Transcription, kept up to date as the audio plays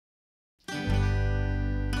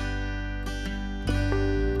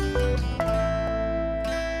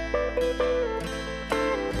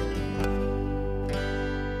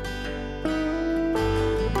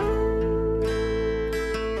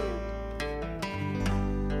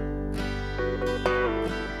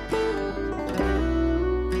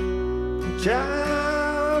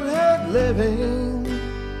childhood living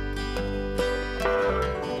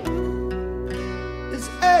is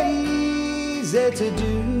easy to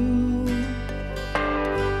do.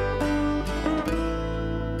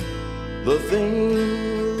 The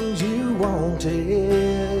things you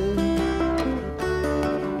wanted,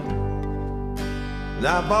 and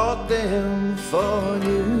I bought them for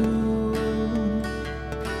you.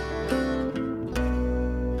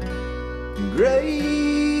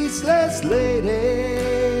 Graceless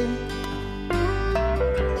lady,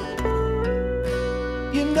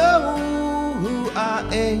 you know who I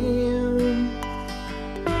am.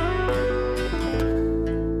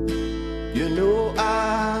 You know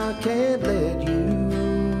I can't let you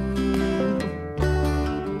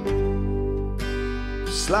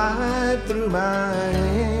slide through my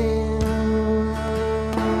hands.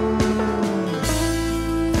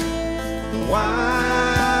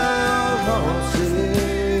 Wild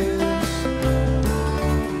horses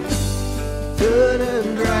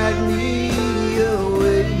couldn't drag me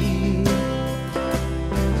away.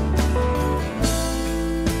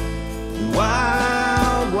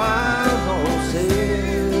 Wild, wild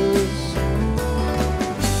horses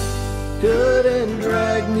couldn't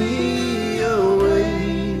drag me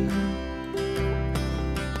away.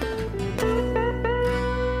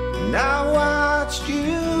 And I watched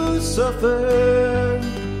you suffer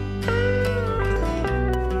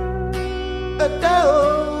a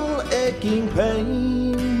dull aching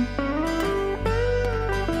pain,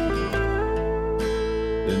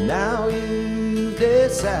 and now you've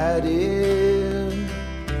decided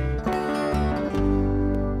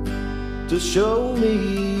to show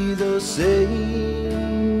me the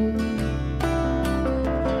same.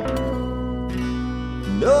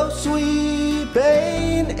 No sweet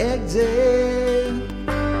pain exit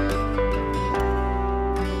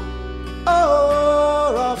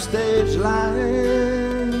or off stage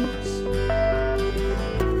lines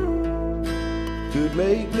could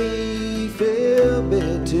make me feel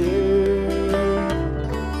bitter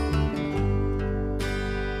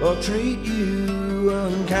or treat you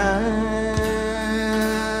unkind.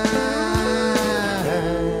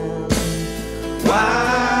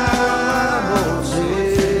 Wild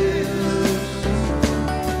horses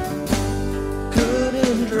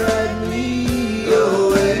couldn't drag me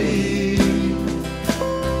away.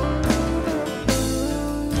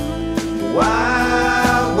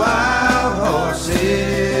 Wild, wild horses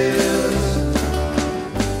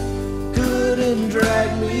couldn't drag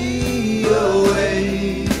me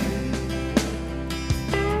away.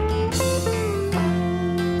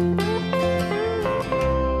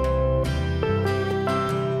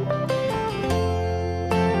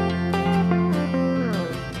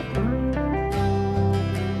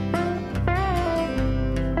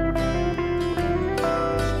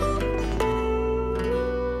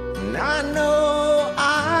 And I know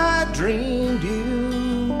I dreamed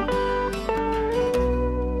you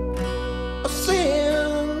a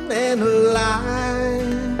sin and a lie,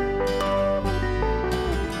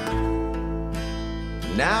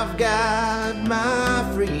 and I've got my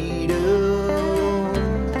freedom,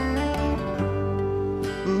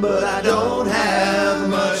 but I don't have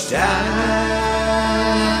much time.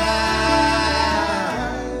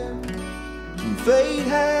 Fate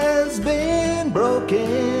has been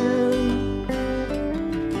broken,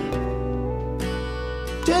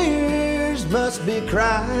 tears must be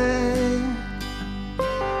cried.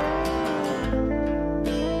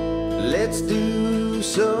 Let's do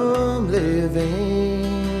some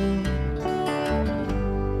living,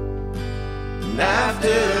 and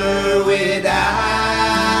after